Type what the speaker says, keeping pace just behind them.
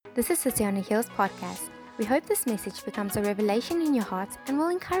This is City on a Hill's podcast. We hope this message becomes a revelation in your heart and will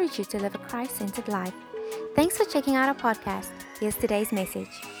encourage you to live a Christ-centered life. Thanks for checking out our podcast. Here's today's message.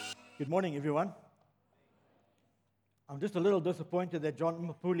 Good morning, everyone. I'm just a little disappointed that John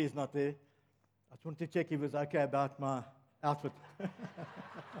Mapuli is not there. I just wanted to check if he was okay about my outfit.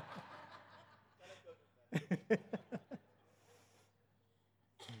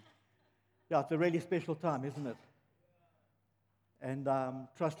 Yeah, it's a really special time, isn't it? And I'm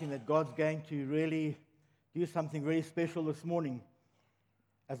trusting that God's going to really do something very special this morning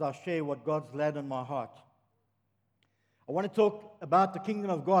as I share what God's laid on my heart. I want to talk about the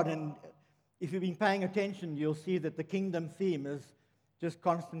kingdom of God, and if you've been paying attention, you'll see that the kingdom theme is just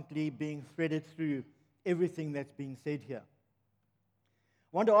constantly being threaded through everything that's being said here.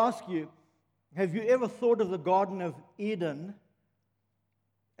 I want to ask you, have you ever thought of the Garden of Eden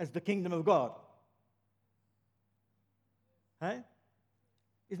as the kingdom of God? Hey?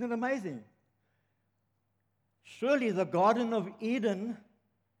 Isn't it amazing? Surely the Garden of Eden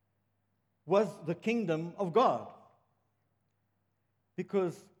was the kingdom of God.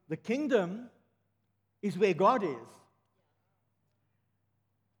 Because the kingdom is where God is.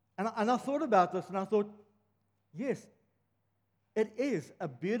 And I thought about this and I thought, yes, it is a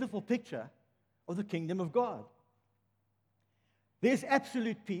beautiful picture of the kingdom of God. There's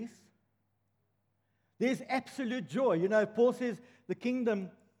absolute peace. There's absolute joy. You know, Paul says the kingdom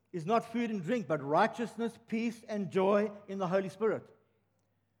is not food and drink, but righteousness, peace, and joy in the Holy Spirit.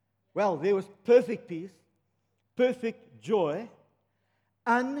 Well, there was perfect peace, perfect joy,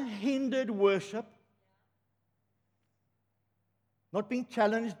 unhindered worship, not being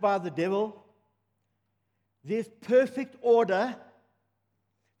challenged by the devil. There's perfect order.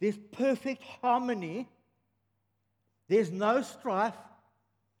 There's perfect harmony. There's no strife.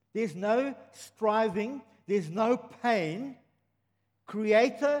 There's no striving. There's no pain.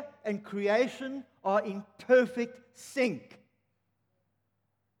 Creator and creation are in perfect sync.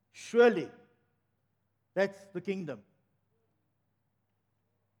 Surely, that's the kingdom.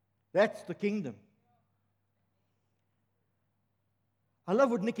 That's the kingdom. I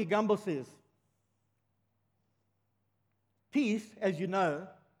love what Nicky Gumbel says. Peace, as you know,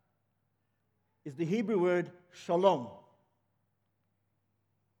 is the Hebrew word shalom.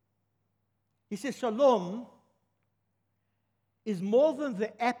 He says shalom is more than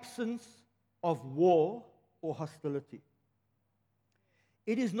the absence of war or hostility.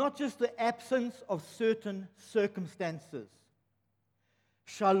 It is not just the absence of certain circumstances.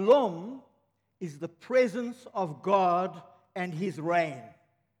 Shalom is the presence of God and His reign.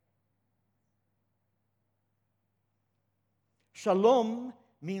 Shalom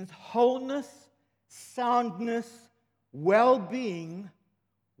means wholeness, soundness, well-being,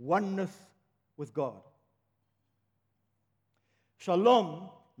 oneness with God.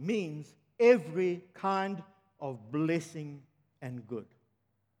 Shalom means every kind of blessing and good.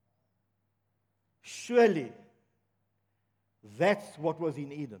 Surely, that's what was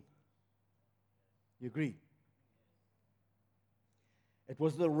in Eden. You agree? It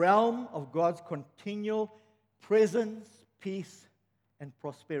was the realm of God's continual presence, peace, and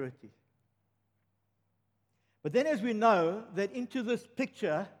prosperity. But then, as we know, that into this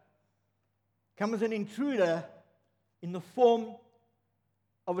picture comes an intruder in the form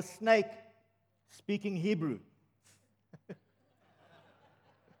of a snake speaking Hebrew.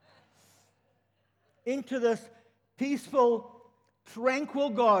 Into this peaceful,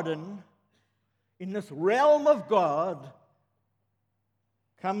 tranquil garden, in this realm of God,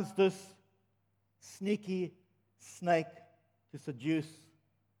 comes this sneaky snake to seduce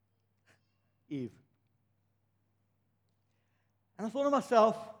Eve. And I thought to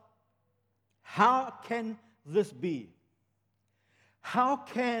myself, how can this be? How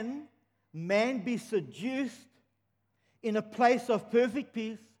can man be seduced in a place of perfect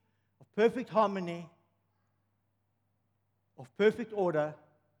peace, of perfect harmony, of perfect order?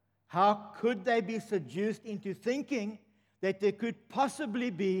 How could they be seduced into thinking that there could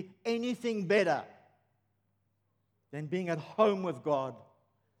possibly be anything better than being at home with God,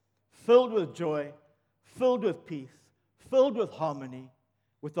 filled with joy, filled with peace, filled with harmony,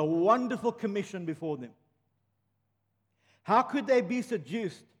 with a wonderful commission before them? How could they be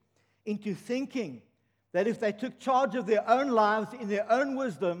seduced into thinking that if they took charge of their own lives in their own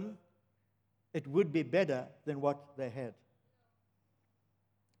wisdom, it would be better than what they had?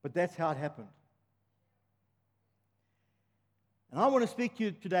 But that's how it happened. And I want to speak to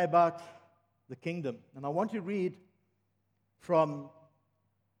you today about the kingdom. And I want to read from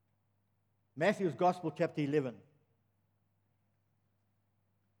Matthew's Gospel, chapter 11.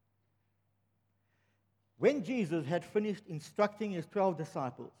 When Jesus had finished instructing his 12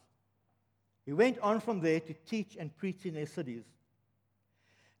 disciples, he went on from there to teach and preach in their cities.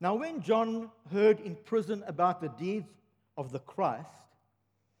 Now, when John heard in prison about the deeds of the Christ,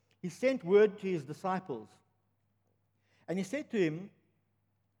 he sent word to his disciples. And he said to him,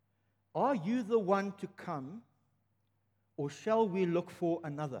 "Are you the one to come, or shall we look for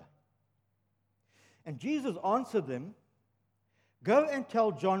another?" And Jesus answered them, "Go and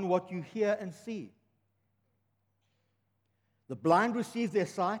tell John what you hear and see. The blind receive their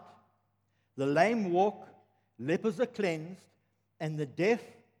sight, the lame walk, lepers are cleansed, and the deaf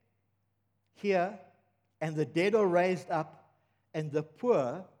hear, and the dead are raised up, and the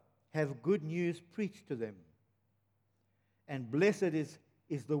poor have good news preached to them. And blessed is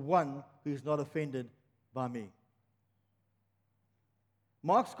the one who is not offended by me."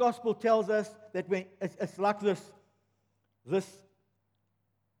 Mark's gospel tells us that it's like this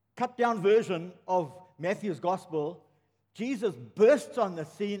cut-down version of Matthew's gospel. Jesus bursts on the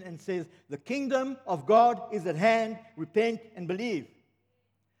scene and says, "The kingdom of God is at hand. Repent and believe."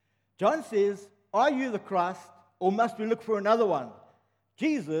 John says, "Are you the Christ, or must we look for another one?"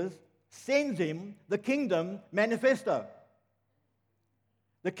 Jesus sends him the kingdom manifesto.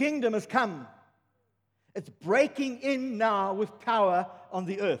 The kingdom has come. It's breaking in now with power on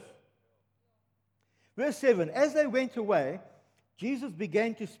the earth. Verse 7, as they went away, Jesus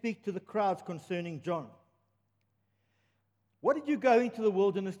began to speak to the crowds concerning John. "What did you go into the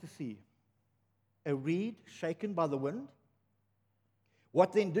wilderness to see? A reed shaken by the wind?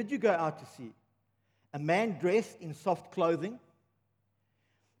 What then did you go out to see? A man dressed in soft clothing?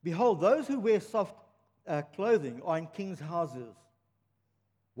 Behold, those who wear soft clothing are in kings' houses.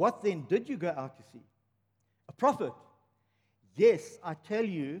 What then did you go out to see? A prophet? Yes, I tell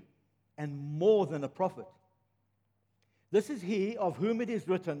you, and more than a prophet. This is he of whom it is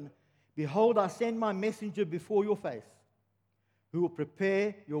written, 'Behold, I send my messenger before your face, who will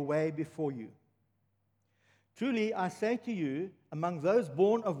prepare your way before you.' Truly, I say to you, among those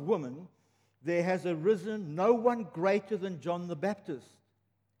born of woman, there has arisen no one greater than John the Baptist."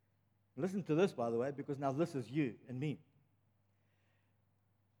 Listen to this, by the way, because now this is you and me.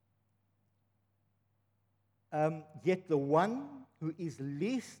 "Yet the one who is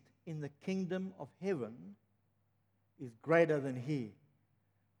least in the kingdom of heaven is greater than he."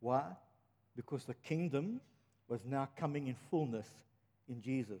 Why? Because the kingdom was now coming in fullness in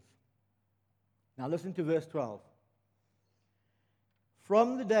Jesus. Now listen to verse 12.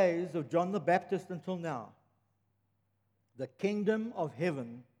 "From the days of John the Baptist until now, the kingdom of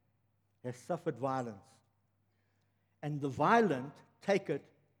heaven has suffered violence, and the violent take it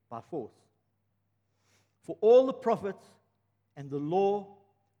by force. For all the prophets and the law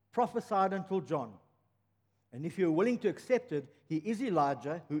prophesied until John. And if you're willing to accept it, he is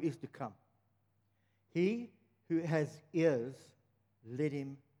Elijah who is to come. He who has ears, let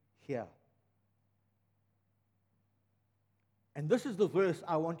him hear." And this is the verse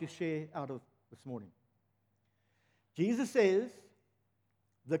I want to share out of this morning. Jesus says,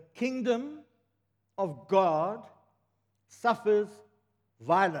 the kingdom of God suffers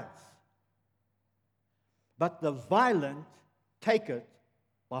violence, but the violent take it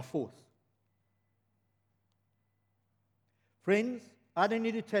by force. Friends, I don't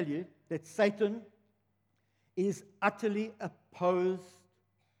need to tell you that Satan is utterly opposed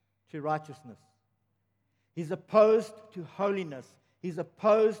to righteousness. He's opposed to holiness. He's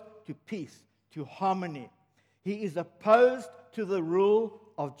opposed to peace, to harmony. He is opposed to the rule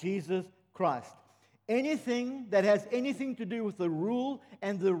of Jesus Christ. Anything that has anything to do with the rule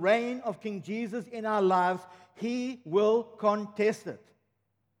and the reign of King Jesus in our lives, he will contest it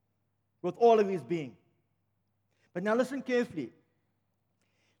with all of his being. But now listen carefully.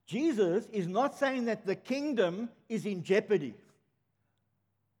 Jesus is not saying that the kingdom is in jeopardy.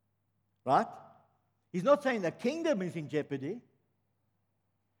 Right? He's not saying the kingdom is in jeopardy.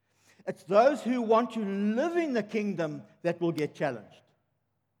 It's those who want to live in the kingdom that will get challenged.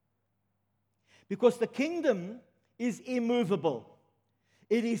 Because the kingdom is immovable.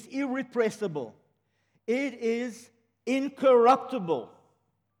 It is irrepressible. It is incorruptible.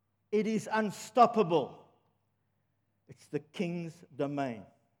 It is unstoppable. It's the king's domain.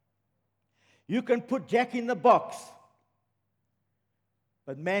 You can put Jack in the box.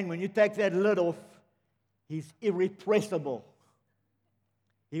 But man, when you take that lid off, he's irrepressible.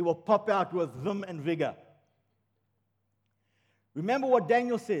 He will pop out with vim and vigor. Remember what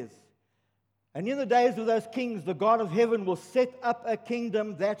Daniel says. And in the days of those kings, the God of heaven will set up a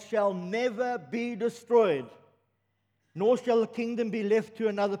kingdom that shall never be destroyed, nor shall the kingdom be left to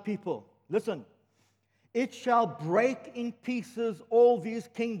another people. Listen. It shall break in pieces all these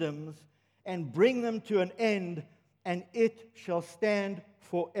kingdoms and bring them to an end, and it shall stand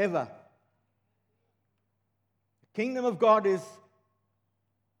forever. The kingdom of God is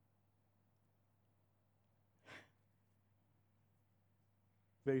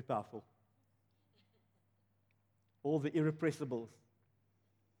very powerful. All the irrepressibles.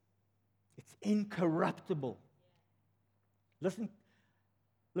 It's incorruptible. Listen.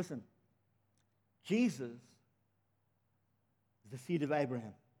 Jesus is the seed of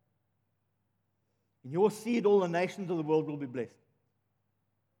Abraham. In your seed, all the nations of the world will be blessed.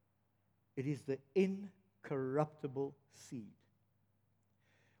 It is the incorruptible seed.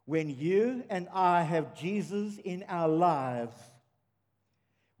 When you and I have Jesus in our lives,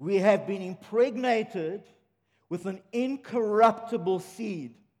 we have been impregnated with an incorruptible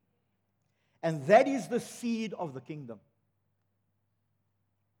seed. And that is the seed of the kingdom.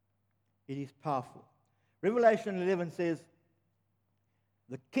 It is powerful. Revelation 11 says,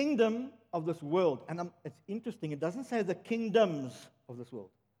 the kingdom of this world, and it's interesting, it doesn't say the kingdoms of this world.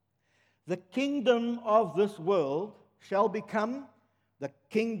 The kingdom of this world shall become the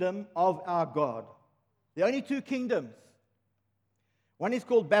kingdom of our God. There are only two kingdoms. One is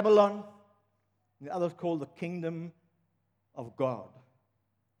called Babylon, and the other is called the kingdom of God,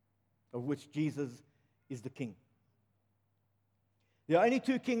 of which Jesus is the king. There are only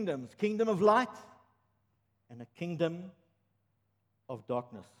two kingdoms, kingdom of light and a kingdom of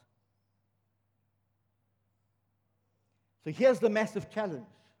darkness. So here's the massive challenge.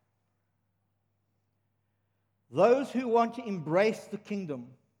 Those who want to embrace the kingdom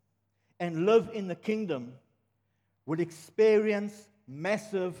and live in the kingdom would experience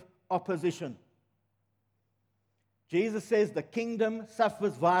massive opposition. Jesus says the kingdom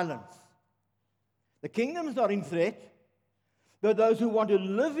suffers violence. The kingdom is not in threat, but those who want to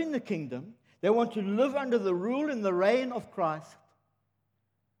live in the kingdom, they want to live under the rule and the reign of Christ,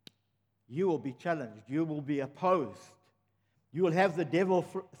 you will be challenged. You will be opposed. You will have the devil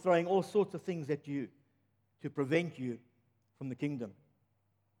throwing all sorts of things at you to prevent you from the kingdom.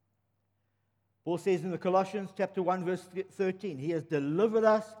 Paul says in the Colossians chapter 1 verse 13, he has delivered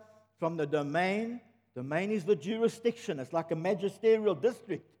us from the domain. Domain is the jurisdiction. It's like a magisterial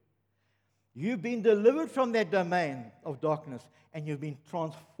district. You've been delivered from that domain of darkness, and you've been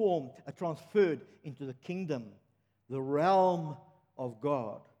transferred into the kingdom, the realm of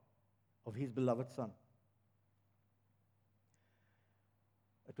God, of His beloved Son.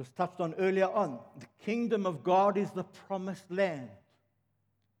 It was touched on earlier on. The kingdom of God is the promised land.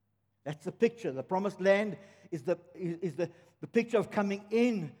 That's the picture. The promised land is the picture of coming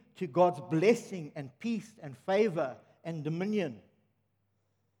in to God's blessing and peace and favor and dominion.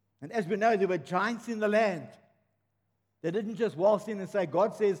 And as we know, there were giants in the land. They didn't just waltz in and say,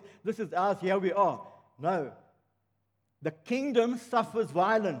 God says, this is ours, here we are. No. The kingdom suffers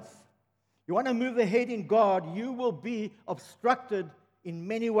violence. You want to move ahead in God, you will be obstructed in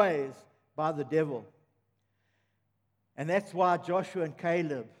many ways by the devil. And that's why Joshua and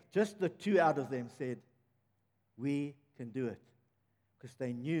Caleb, just the two out of them, said, we can do it. Because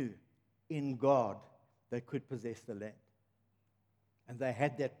they knew in God they could possess the land. And they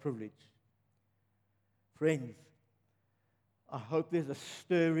had that privilege. Friends, I hope there's a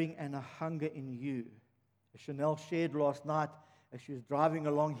stirring and a hunger in you. As Chanel shared last night as she was driving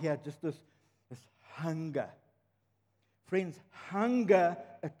along here, just this hunger. Friends, hunger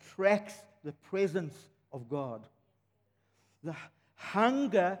attracts the presence of God. The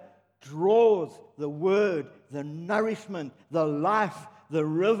hunger draws the word, the nourishment, the life, the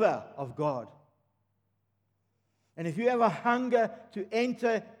river of God. And if you have a hunger to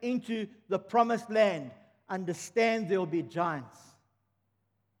enter into the promised land, understand there will be giants.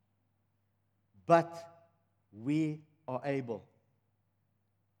 But we are able.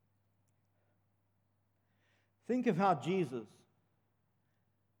 Think of how Jesus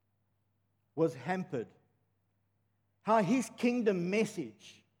was hampered. How his kingdom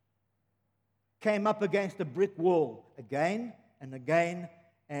message came up against a brick wall again and again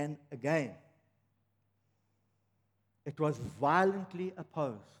and again. It was violently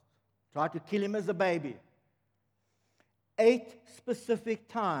opposed. Tried to kill him as a baby. 8 specific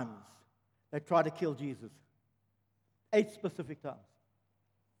times they tried to kill Jesus. 8 specific times.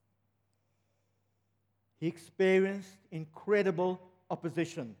 He experienced incredible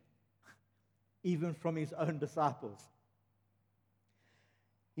opposition, even from his own disciples.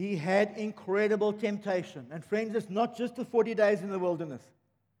 He had incredible temptation. And friends, it's not just the 40 days in the wilderness.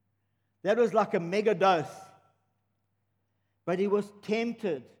 That was like a mega dose. But he was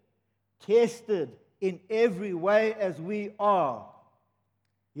tempted, tested in every way as we are,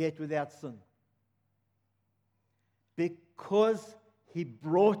 yet without sin. Because he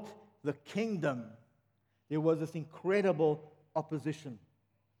brought the kingdom, there was this incredible opposition.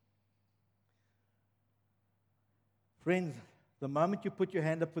 Friends, the moment you put your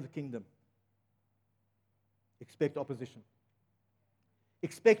hand up for the kingdom, expect opposition.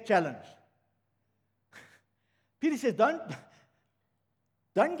 Expect challenge. Peter says,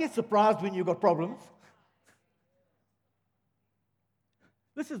 don't get surprised when you've got problems.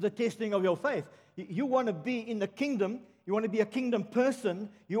 This is the testing of your faith. You want to be in the kingdom. You want to be a kingdom person.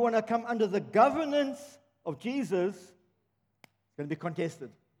 You want to come under the governance of Jesus. It's going to be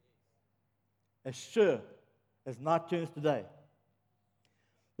contested. As sure as night turns to day.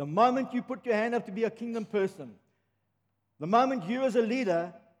 The moment you put your hand up to be a kingdom person, the moment you as a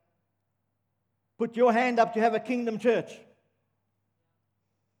leader put your hand up to have a kingdom church,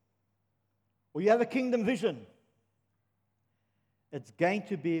 or you have a kingdom vision, it's going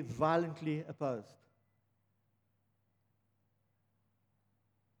to be violently opposed.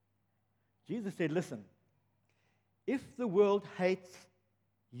 Jesus said, listen, if the world hates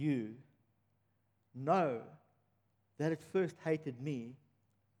you, know that it first hated me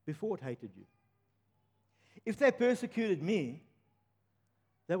before it hated you. If they persecuted me,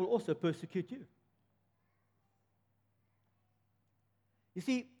 they will also persecute you. You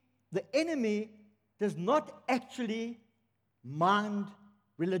see, the enemy does not actually mind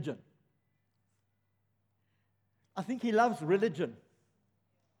religion. I think he loves religion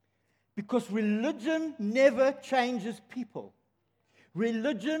because religion never changes people.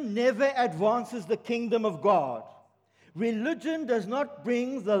 Religion never advances the kingdom of God. Religion does not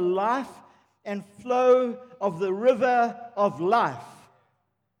bring the life and flow of the river of life.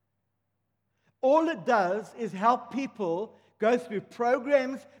 All it does is help people go through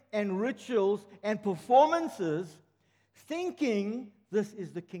programs and rituals and performances thinking this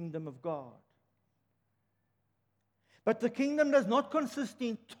is the kingdom of God. But the kingdom does not consist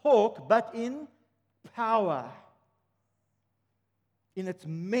in talk, but in power, in its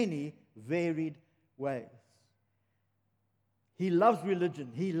many varied ways. He loves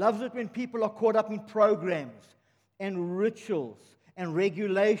religion. He loves it when people are caught up in programs and rituals and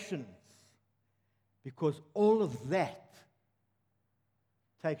regulations, because all of that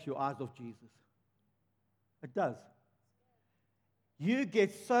takes your eyes off Jesus. It does. You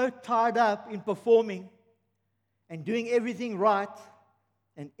get so tied up in performing and doing everything right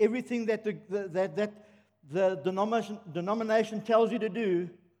and everything that the denomination tells you to do,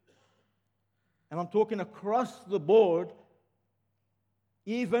 and I'm talking across the board,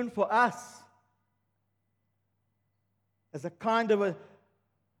 even for us, as a kind of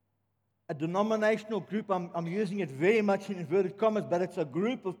a denominational group. I'm using it very much in inverted commas, but it's a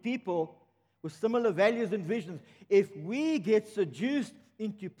group of people with similar values and visions. If we get seduced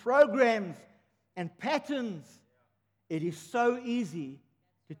into programs and patterns, it is so easy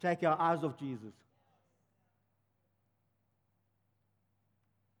to take our eyes off Jesus.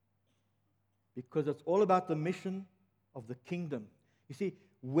 Because it's all about the mission of the kingdom. You see,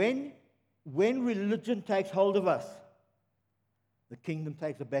 when religion takes hold of us, the kingdom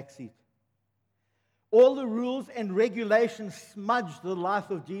takes a back seat. All the rules and regulations smudge the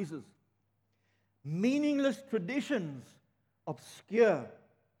life of Jesus. Meaningless traditions obscure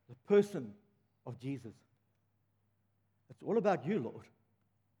the person of Jesus. It's all about you, Lord.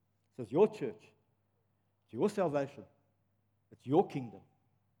 It's your church. It's your salvation. It's your kingdom.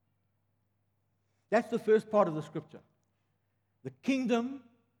 That's the first part of the scripture. The kingdom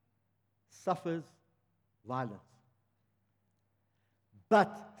suffers violence.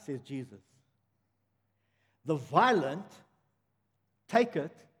 But, says Jesus, the violent take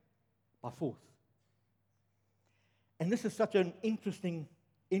it by force. And this is such an interesting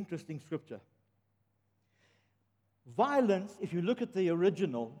scripture. Violence, if you look at the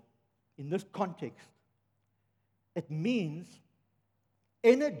original in this context, it means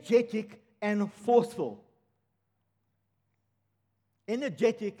energetic and forceful.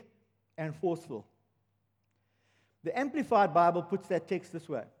 Energetic and forceful. The Amplified Bible puts that text this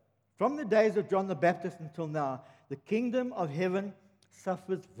way. From the days of John the Baptist until now, the kingdom of heaven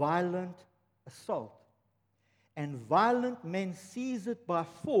suffers violent assault, and violent men seize it by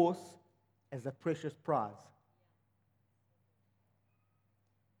force as a precious prize.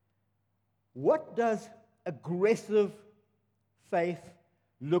 What does aggressive faith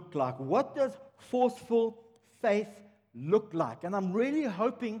look like? What does forceful faith look like? And I'm really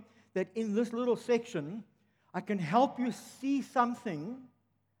hoping that in this little section, I can help you see something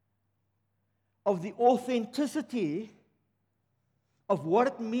of the authenticity of what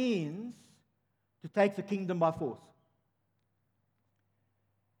it means to take the kingdom by force.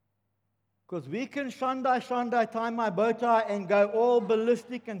 Because we can shandai, tie my bow tie, and go all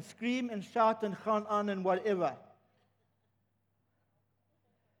ballistic and scream and shout and gaan on and whatever.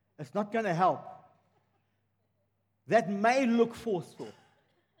 It's not going to help. That may look forceful.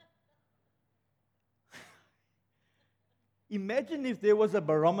 Imagine if there was a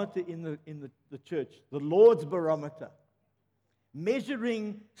barometer in the church, the Lord's barometer,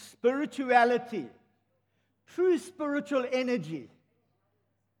 measuring spirituality, true spiritual energy.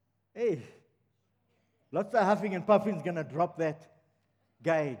 Hey, lots of huffing and puffing is going to drop that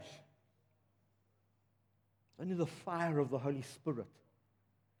gauge. Only the fire of the Holy Spirit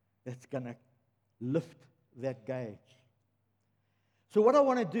that's going to lift that gauge. So what I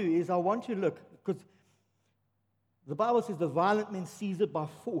want to do is I want you to look, because the Bible says the violent man seize it by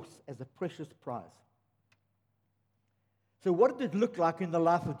force as a precious prize. So what did it look like in the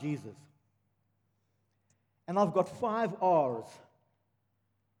life of Jesus? And I've got 5 R's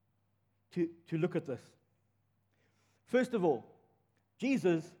to look at this. First of all,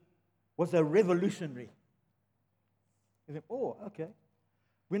 Jesus was a revolutionary. You think, oh, okay.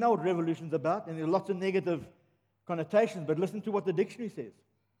 We know what revolution's about, and there are lots of negative connotations, but listen to what the dictionary says.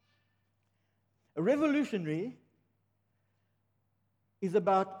 A revolutionary is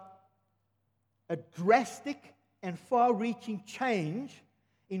about a drastic and far-reaching change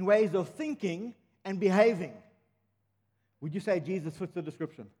in ways of thinking and behaving. Would you say Jesus fits the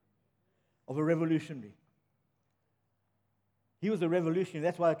description of a revolutionary? He was a revolutionary.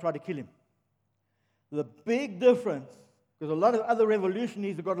 That's why I tried to kill him. The big difference, because a lot of other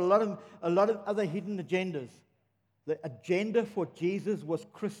revolutionaries have got a lot of other hidden agendas. The agenda for Jesus was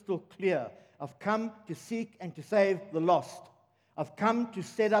crystal clear. I've come to seek and to save the lost. I've come to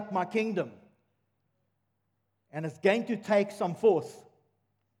set up my kingdom. And it's going to take some force,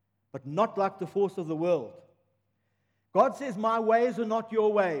 but not like the force of the world. God says, my ways are not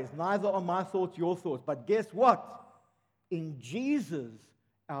your ways, neither are my thoughts your thoughts. But guess what? In Jesus,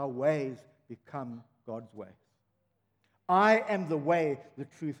 our ways become God's ways. I am the way, the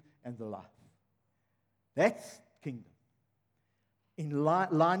truth, and the life. That's kingdom. In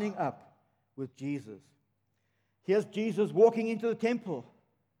lining up with Jesus. Here's Jesus walking into the temple.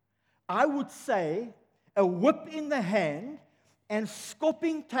 I would say a whip in the hand and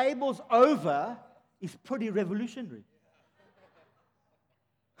scooping tables over is pretty revolutionary.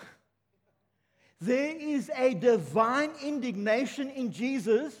 There is a divine indignation in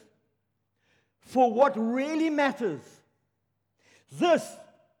Jesus for what really matters. This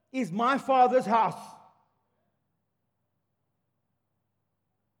is my Father's house.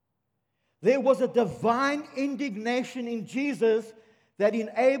 There was a divine indignation in Jesus that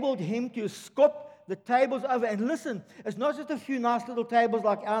enabled him to scoop the tables over. And listen, it's not just a few nice little tables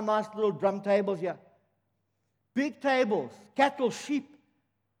like our nice little drum tables here. Big tables, cattle, sheep,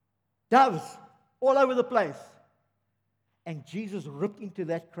 doves, all over the place. And Jesus ripped into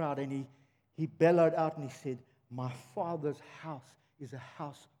that crowd and he bellowed out and he said, my Father's house is a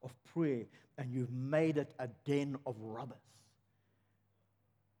house of prayer, and you've made it a den of robbers.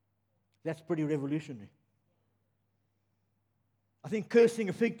 That's pretty revolutionary. I think cursing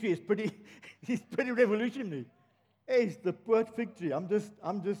a fig tree is pretty revolutionary. Hey, it's the poor fig tree. I'm just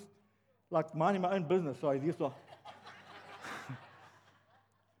like minding my own business. Sorry, these are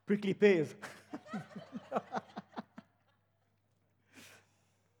prickly pears.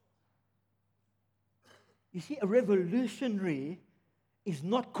 You see, a revolutionary is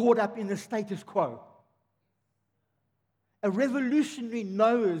not caught up in the status quo. A revolutionary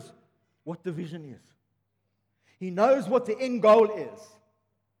knows what the vision is. He knows what the end goal is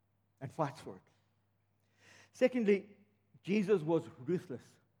and fights for it. Secondly, Jesus was ruthless.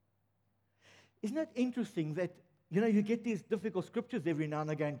 Isn't it interesting that, you get these difficult scriptures every now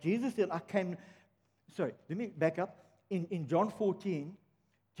and again. Jesus said, let me back up. In John 14,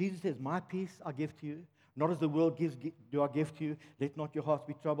 Jesus says, my peace I give to you. Not as the world gives, do I give to you. Let not your hearts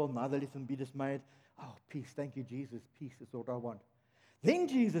be troubled, neither let them be dismayed. Oh, peace, thank you, Jesus. Peace is what I want. Then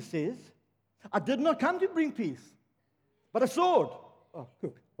Jesus says, I did not come to bring peace, but a sword. Oh,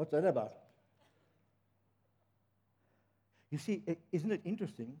 cook, what's that about? You see, isn't it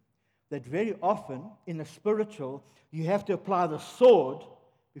interesting that very often in the spiritual, you have to apply the sword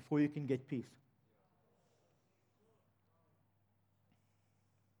before you can get peace?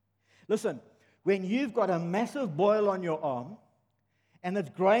 Listen, when you've got a massive boil on your arm, and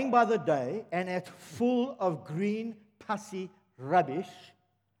it's growing by the day, and it's full of green, pussy rubbish,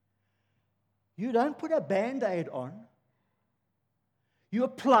 you don't put a Band-Aid on. You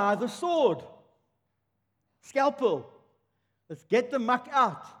apply the sword. Scalpel. Let's get the muck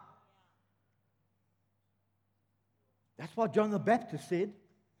out. That's what John the Baptist said.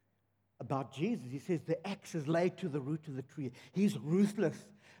 about Jesus. He says, the axe is laid to the root of the tree. He's ruthless.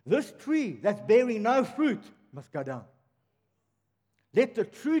 This tree that's bearing no fruit must go down. Let the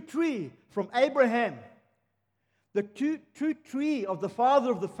true tree from Abraham, the true tree of the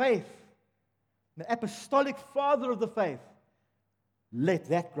father of the faith, the apostolic father of the faith, let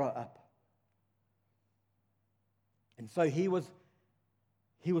that grow up. And so he was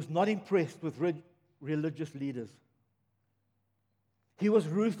not impressed with religious leaders. He was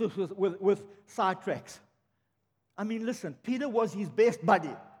ruthless with sidetracks. I mean, listen, Peter was his best buddy.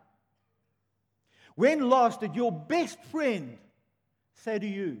 When last did your best friend say to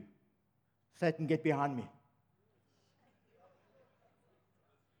you, Satan, get behind me?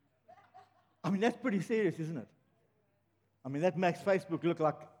 I mean, that's pretty serious, isn't it? I mean, that makes Facebook look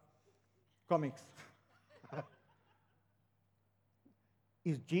like comics.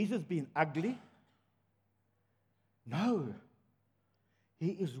 Is Jesus being ugly? No. He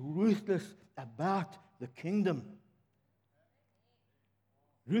is ruthless about the kingdom.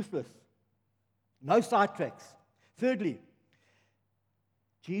 Ruthless. No sidetracks. Thirdly,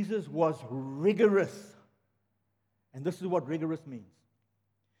 Jesus was rigorous. And this is what rigorous means.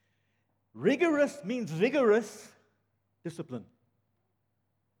 Rigorous means vigorous discipline.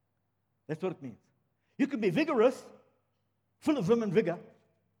 That's what it means. You can be vigorous, full of vim and vigor,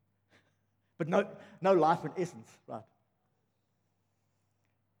 but no life and essence, right?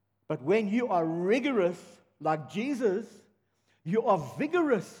 But when you are rigorous, like Jesus, you are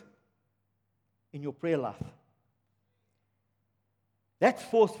vigorous in your prayer life. That's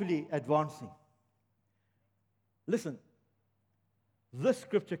forcefully advancing. Listen, this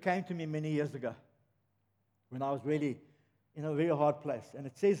scripture came to me many years ago when I was really in a very hard place. And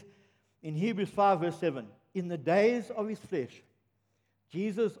it says in Hebrews 5, verse 7, in the days of his flesh,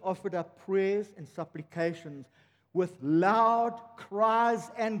 Jesus offered up prayers and supplications with loud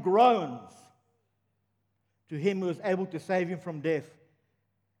cries and groans to him who was able to save him from death.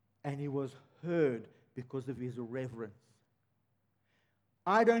 And he was heard because of his reverence.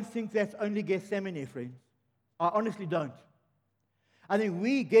 I don't think that's only Gethsemane, friends. I honestly don't. I think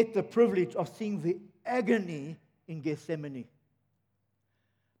we get the privilege of seeing the agony in Gethsemane.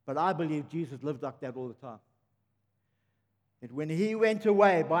 But I believe Jesus lived like that all the time. That when he went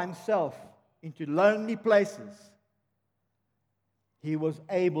away by himself into lonely places, he was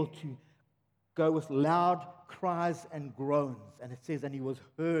able to go with loud cries and groans. And it says, and he was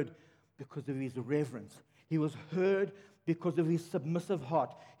heard because of his reverence. He was heard because of his submissive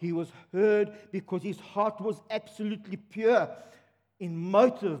heart. He was heard because his heart was absolutely pure in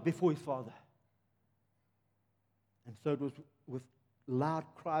motive before his Father. And so it was with loud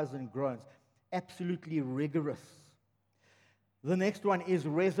cries and groans, absolutely rigorous. The next one is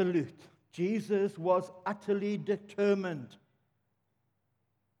resolute. Jesus was utterly determined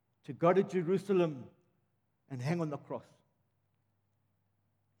to go to Jerusalem and hang on the cross.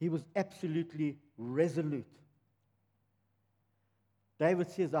 He was absolutely resolute.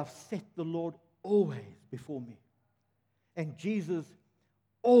 David says, I've set the Lord always before me. And Jesus,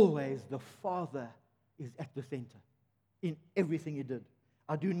 always the Father, is at the center in everything he did.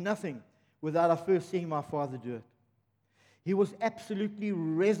 I do nothing without first seeing my Father do it. He was absolutely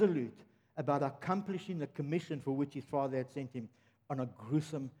resolute about accomplishing the commission for which his Father had sent him on a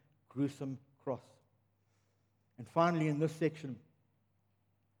gruesome, gruesome cross. And finally, in this section,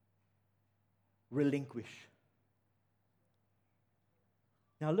 relinquish.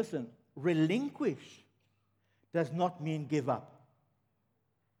 Now listen, relinquish does not mean give up.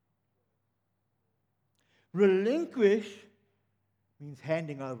 Relinquish means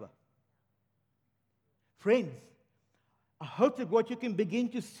handing over. Friends, I hope that what you can begin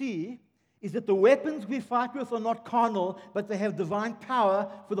to see is that the weapons we fight with are not carnal, but they have divine power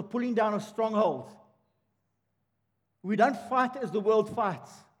for the pulling down of strongholds. We don't fight as the world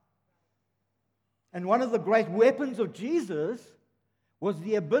fights. And one of the great weapons of Jesus was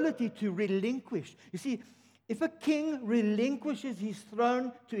the ability to relinquish. You see, if a king relinquishes his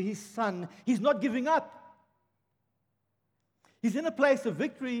throne to his son, he's not giving up. He's in a place of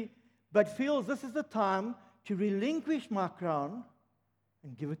victory, but feels this is the time to relinquish my crown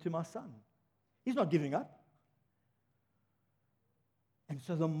and give it to my son. He's not giving up. And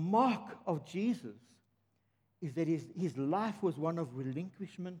so the mark of Jesus is that his life was one of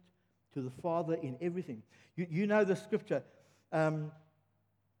relinquishment to the Father in everything. You know the scripture,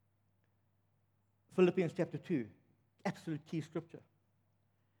 Philippians chapter 2, absolute key scripture.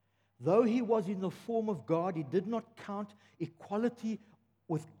 Though he was in the form of God, he did not count equality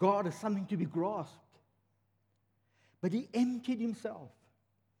with God as something to be grasped. But he emptied himself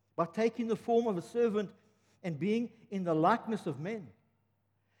by taking the form of a servant and being in the likeness of men.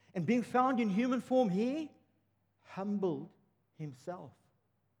 And being found in human form, he humbled himself.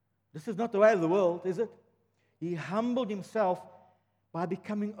 This is not the way of the world, is it? He humbled himself by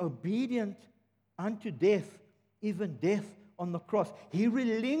becoming obedient unto death, even death on the cross. He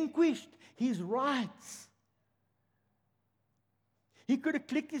relinquished his rights. He could have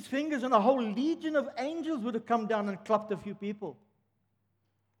clicked his fingers and a whole legion of angels would have come down and clapped a few people.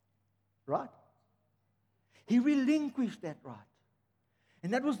 Right? He relinquished that right.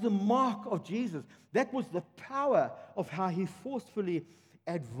 And that was the mark of Jesus. That was the power of how he forcefully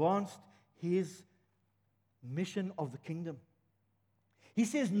advanced his mission of the kingdom. He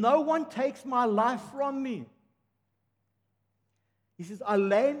says, no one takes my life from me. He says, I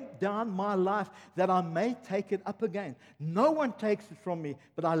lay down my life that I may take it up again. No one takes it from me,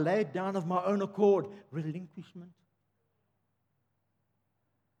 but I lay it down of my own accord. Relinquishment.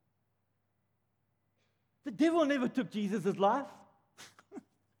 The devil never took Jesus' life.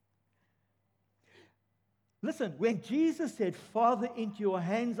 Listen, when Jesus said, Father, into your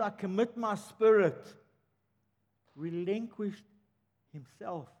hands I commit my spirit, relinquished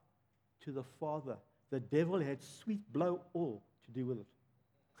himself to the Father. The devil had sweet blow all to do with it.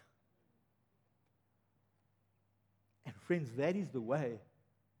 And friends, that is the way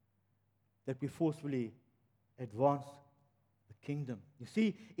that we forcefully advance the kingdom. You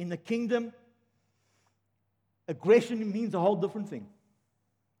see, in the kingdom, aggression means a whole different thing.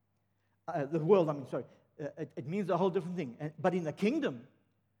 The world, it means a whole different thing. But in the kingdom,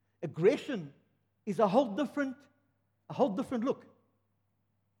 aggression is a whole different look.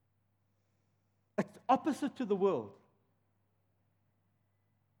 It's opposite to the world.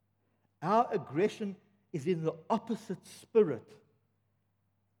 Our aggression is in the opposite spirit,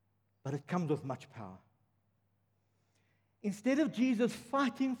 but it comes with much power. Instead of Jesus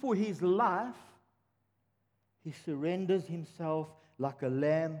fighting for his life, he surrenders himself like a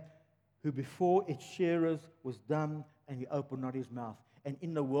lamb who before its shearers was dumb and he opened not his mouth. And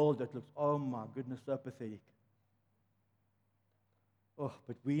in the world it looks, oh my goodness, so pathetic. Oh,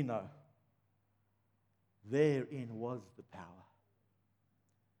 but we know therein was the power.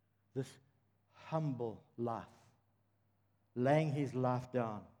 This humble life, laying his life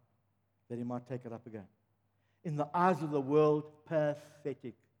down that he might take it up again. In the eyes of the world,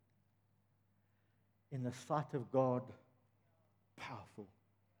 pathetic. In the sight of God, powerful.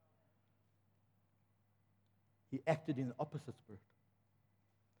 He acted in the opposite spirit.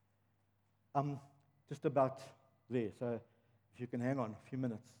 Just about there, so if you can hang on a few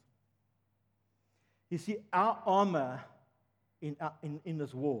minutes. You see, our armor in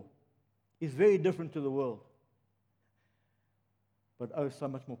this war is very different to the world. But oh, so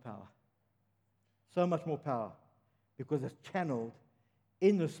much more power. So much more power. Because it's channeled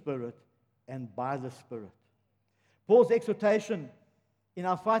in the Spirit and by the Spirit. Paul's exhortation in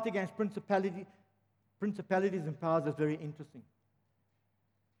our fight against principalities and powers is very interesting.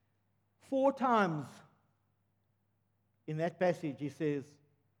 4 times in that passage he says,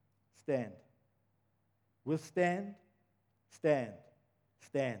 stand. Withstand, stand,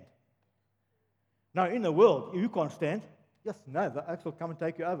 stand. Now, in the world, you can't stand. Yes, no, the axe will come and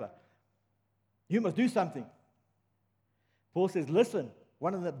take you over. You must do something. Paul says, listen,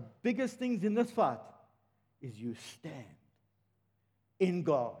 one of the biggest things in this fight is you stand in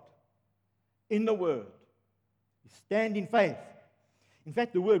God, in the Word. You stand in faith. In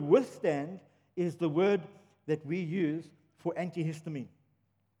fact, the word withstand is the word that we use for antihistamine.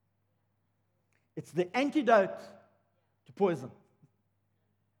 It's the antidote to poison.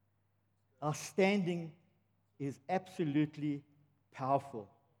 Our standing is absolutely powerful.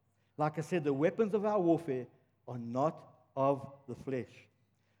 Like I said, the weapons of our warfare are not of the flesh.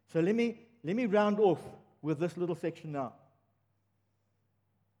 So let me round off with this little section now.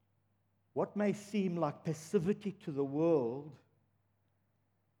 What may seem like passivity to the world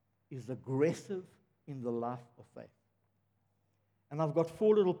is aggressive in the life of faith. And I've got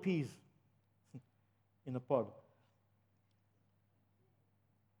 4 little P's in the pod.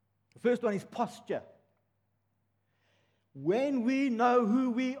 The first one is posture. When we know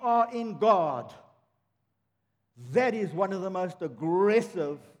who we are in God, that is one of the most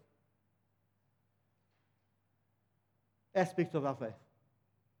aggressive aspects of our faith.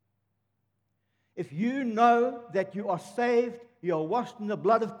 If you know that you are saved, you are washed in the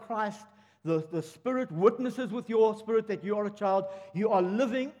blood of Christ, the Spirit witnesses with your spirit that you are a child, you are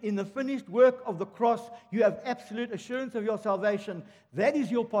living in the finished work of the cross, you have absolute assurance of your salvation, that is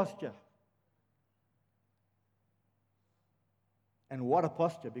your posture. And what a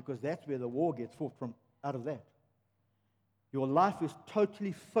posture, because that's where the war gets fought from, out of that. Your life is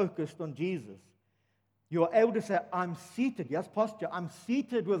totally focused on Jesus. You are able to say, I'm seated. Yes, posture. I'm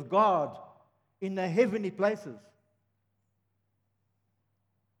seated with God in the heavenly places.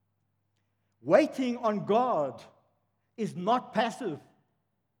 Waiting on God is not passive.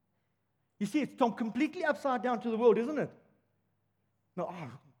 You see, it's completely upside down to the world, isn't it? No,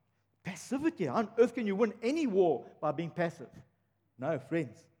 passivity. How on earth can you win any war by being passive? No,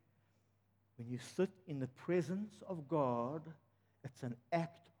 friends. When you sit in the presence of God, it's an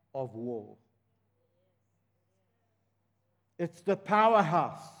act of war. It's the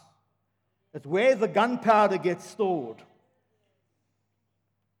powerhouse. It's where the gunpowder gets stored.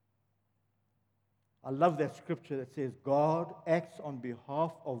 I love that scripture that says, God acts on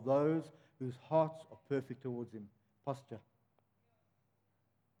behalf of those whose hearts are perfect towards Him. Posture.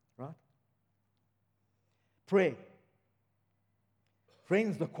 Right? Pray.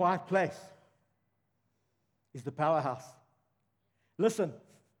 Friends, the quiet place is the powerhouse. Listen,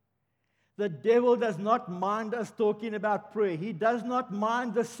 the devil does not mind us talking about prayer. He does not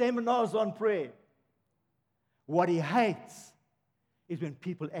mind the seminars on prayer. What he hates is when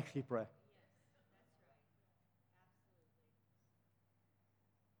people actually pray.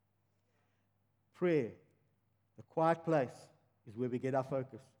 Prayer, the quiet place, is where we get our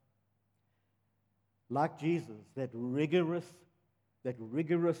focus. Like Jesus, that rigorous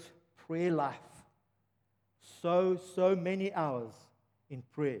prayer life. So many hours in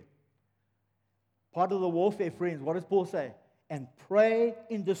prayer. Part of the warfare, friends, what does Paul say? And pray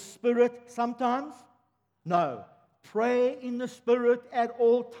in the Spirit sometimes? No. Pray in the Spirit at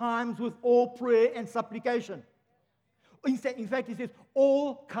all times with all prayer and supplication. In fact, he says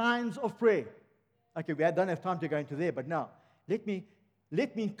all kinds of prayer. Okay, we don't have time to go into there, but now, let me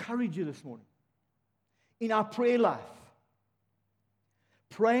encourage you this morning. In our prayer life,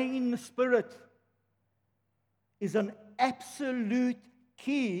 praying in the Spirit is an absolute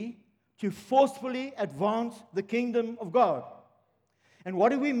key to forcefully advance the kingdom of God. And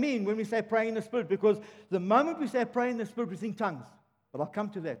what do we mean when we say praying in the Spirit? Because the moment we say praying in the Spirit, we sing tongues. But I'll come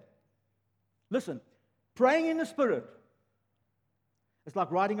to that. Listen, praying in the Spirit is like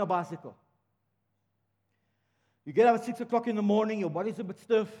riding a bicycle. You get up at 6 o'clock in the morning, your body's a bit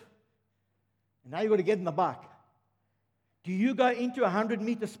stiff, and now you've got to get in the bike. Do you go into a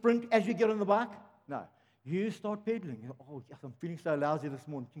 100-meter sprint as you get on the bike? No. You start pedaling. Oh, yes, I'm feeling so lousy this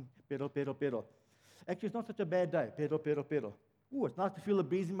morning. Pedal, pedal, pedal. Actually, it's not such a bad day. Pedal, pedal, pedal. Ooh, it's nice to feel the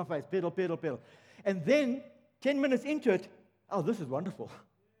breeze in my face. Pedal, pedal, pedal. And then, 10 minutes into it, oh, this is wonderful.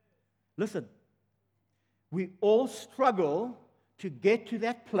 Listen, we all struggle to get to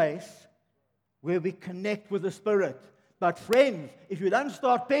that place where we connect with the Spirit. But friends, if you don't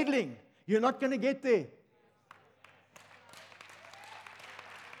start pedaling, you're not going to get there.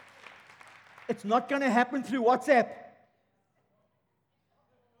 It's not going to happen through WhatsApp.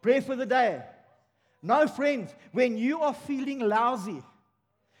 Pray for the day. No, friends, when you are feeling lousy,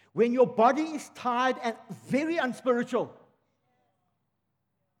 when your body is tired and very unspiritual,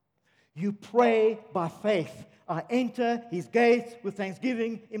 you pray by faith. I enter His gates with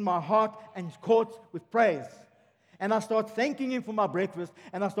thanksgiving in my heart and His courts with praise. And I start thanking Him for my breakfast,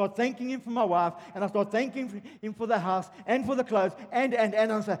 and I start thanking Him for my wife, and I start thanking Him for the house and for the clothes, and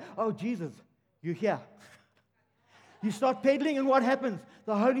I say, oh, Jesus, you're here. You start pedaling, and what happens?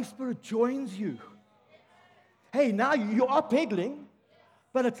 The Holy Spirit joins you. Hey, now you are pedaling,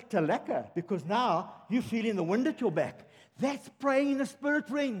 but it's talaka, because now you're feeling the wind at your back. That's praying in the Spirit,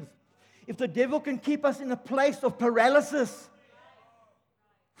 friends. If the devil can keep us in a place of paralysis,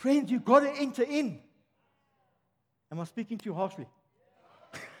 friends, you've got to enter in. Am I speaking too harshly?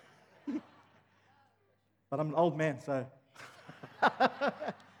 But I'm an old man, so.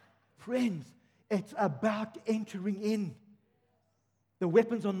 Friends, it's about entering in. The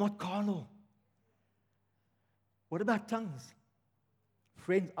weapons are not carnal. What about tongues?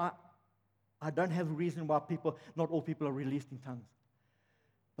 Friends, I don't have a reason why not all people are released in tongues.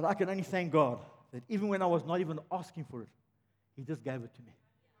 But I can only thank God that even when I was not even asking for it, He just gave it to me.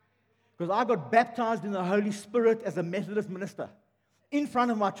 Because I got baptized in the Holy Spirit as a Methodist minister in front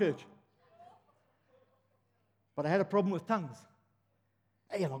of my church. But I had a problem with tongues.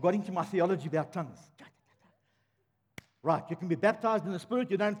 Hey, and I got into my theology about tongues. Right, you can be baptized in the Spirit,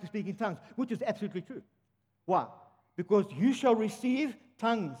 you don't have to speak in tongues, which is absolutely true. Why? Because you shall receive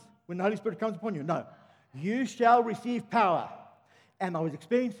tongues when the Holy Spirit comes upon you. No, you shall receive power. And I was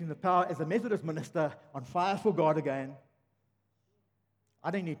experiencing the power as a Methodist minister on fire for God again.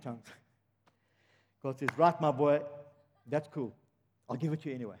 I don't need tongues. God says, right, my boy, that's cool. I'll give it to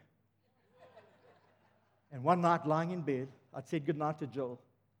you anyway. And one night, lying in bed, I'd said goodnight to Jill.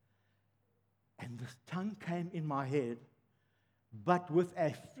 And this tongue came in my head, but with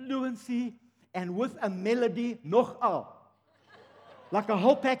a fluency and with a melody nog al. Like a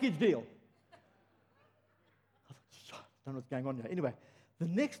whole package deal. I thought, I don't know what's going on here. Anyway, the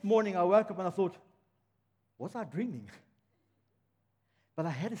next morning I woke up and I thought, was I dreaming? But I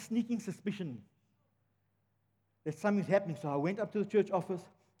had a sneaking suspicion that something's happening. So I went up to the church office,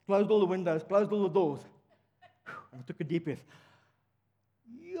 closed all the windows, closed all the doors, and I took a deep breath.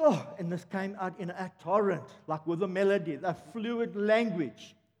 And this came out in a torrent, like with a melody, a fluid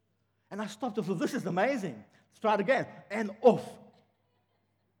language. And I stopped and thought, this is amazing. Let's try it again. And off.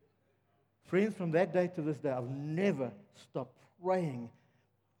 Friends, from that day to this day, I've never stopped praying.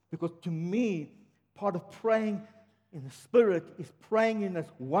 Because to me, part of praying in the Spirit is praying in this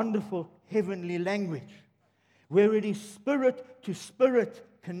wonderful heavenly language, where it is spirit to spirit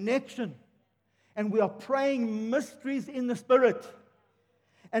connection. And we are praying mysteries in the Spirit.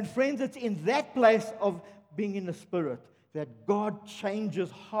 And friends, it's in that place of being in the Spirit that God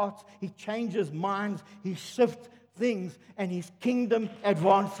changes hearts, He changes minds, He shifts things, and His kingdom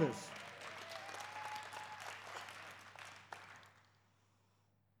advances.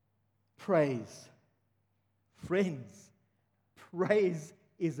 Praise. Friends, praise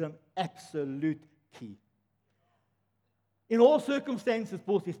is an absolute key. In all circumstances,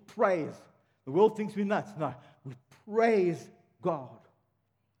 Paul says, praise. The world thinks we're nuts. No, we praise God.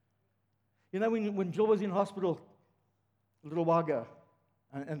 You know, when Jill was in hospital a little while ago,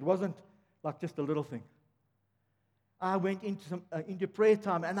 and it wasn't like just a little thing, I went into prayer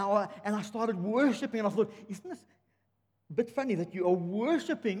time, and I started worshiping, and I thought, isn't this a bit funny that you are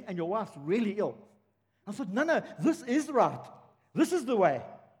worshiping and your wife's really ill? I thought, no, this is right. This is the way.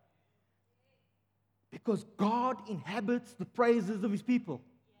 Because God inhabits the praises of His people.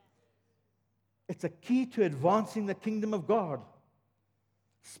 It's a key to advancing the kingdom of God.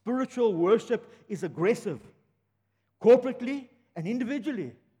 Spiritual worship is aggressive, corporately and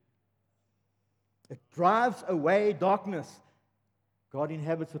individually. It drives away darkness. God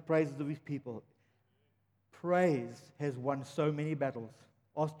inhabits the praises of His people. Praise has won so many battles.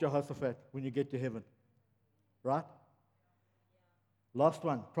 Ask Jehoshaphat when you get to heaven. Right? Last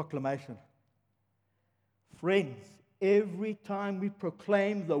one, proclamation. Friends, every time we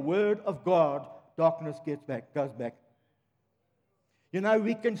proclaim the word of God, darkness goes back. You know,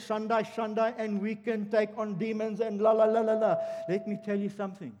 we can Shandai, and we can take on demons and la. Let me tell you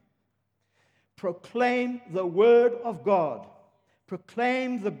something. Proclaim the word of God.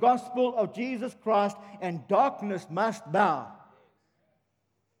 Proclaim the gospel of Jesus Christ, and darkness must bow.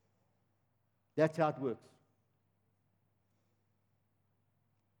 That's how it works.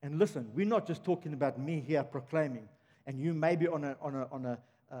 And listen, we're not just talking about me here proclaiming, and you maybe on a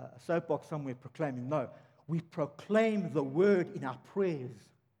soapbox somewhere proclaiming. No, we proclaim the word in our prayers.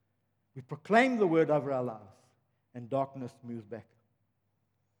 We proclaim the word over our lives, and darkness moves back.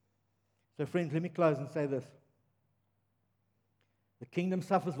 So friends, let me close and say this. The kingdom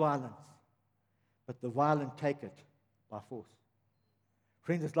suffers violence, but the violent take it by force.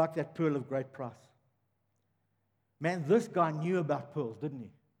 Friends, it's like that pearl of great price. Man, this guy knew about pearls, didn't he?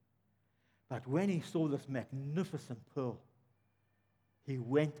 But when he saw this magnificent pearl, he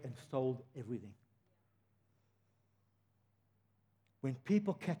went and sold everything. When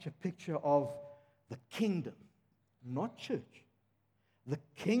people catch a picture of the kingdom, not church, the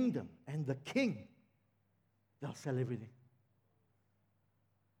kingdom and the king, they'll sell everything.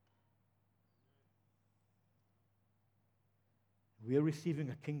 We are receiving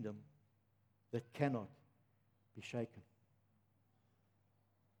a kingdom that cannot be shaken.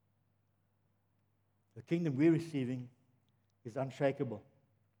 The kingdom we're receiving is unshakable.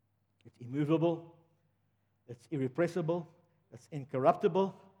 It's immovable. It's irrepressible. It's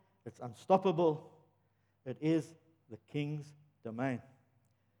incorruptible. It's unstoppable. It is the King's domain.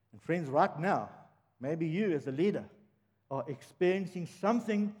 And friends, right now, maybe you as a leader are experiencing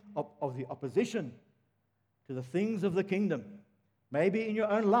something of the opposition to the things of the kingdom. Maybe in your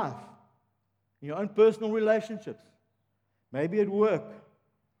own life, in your own personal relationships, maybe at work.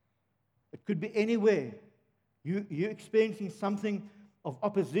 It could be anywhere. You're experiencing something of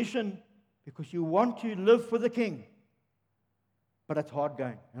opposition because you want to live for the King. But it's hard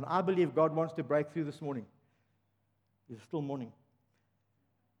going. And I believe God wants to break through this morning. It's still morning.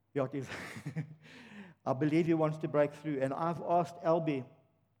 Yeah, it is. I believe He wants to break through. And I've asked Albie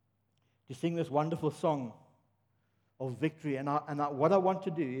to sing this wonderful song of victory. And what I want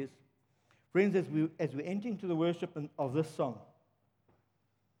to do is, friends, as we enter into the worship of this song,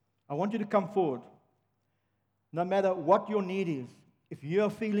 I want you to come forward. No matter what your need is, if you're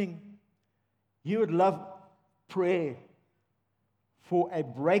feeling you would love prayer for a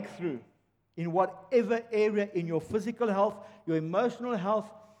breakthrough in whatever area, in your physical health, your emotional health,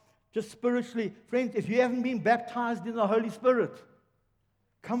 just spiritually. Friends, if you haven't been baptized in the Holy Spirit,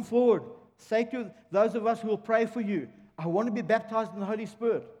 come forward. Say to those of us who will pray for you, I want to be baptized in the Holy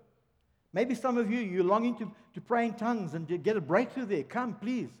Spirit. Maybe some of you, you're longing to pray in tongues and to get a breakthrough there. Come,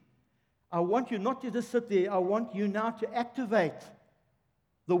 please. I want you not to just sit there. I want you now to activate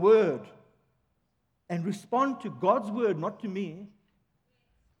the Word and respond to God's Word, not to me.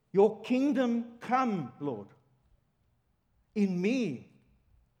 Your kingdom come, Lord, in me,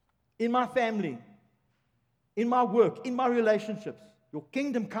 in my family, in my work, in my relationships. Your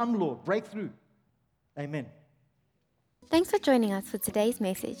kingdom come, Lord. Breakthrough. Amen. Thanks for joining us for today's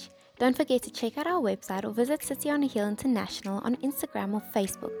message. Don't forget to check out our website or visit City on a Hill International on Instagram or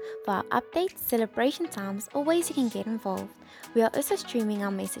Facebook for our updates, celebration times, or ways you can get involved. We are also streaming our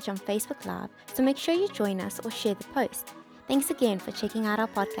message on Facebook Live, so make sure you join us or share the post. Thanks again for checking out our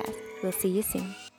podcast. We'll see you soon.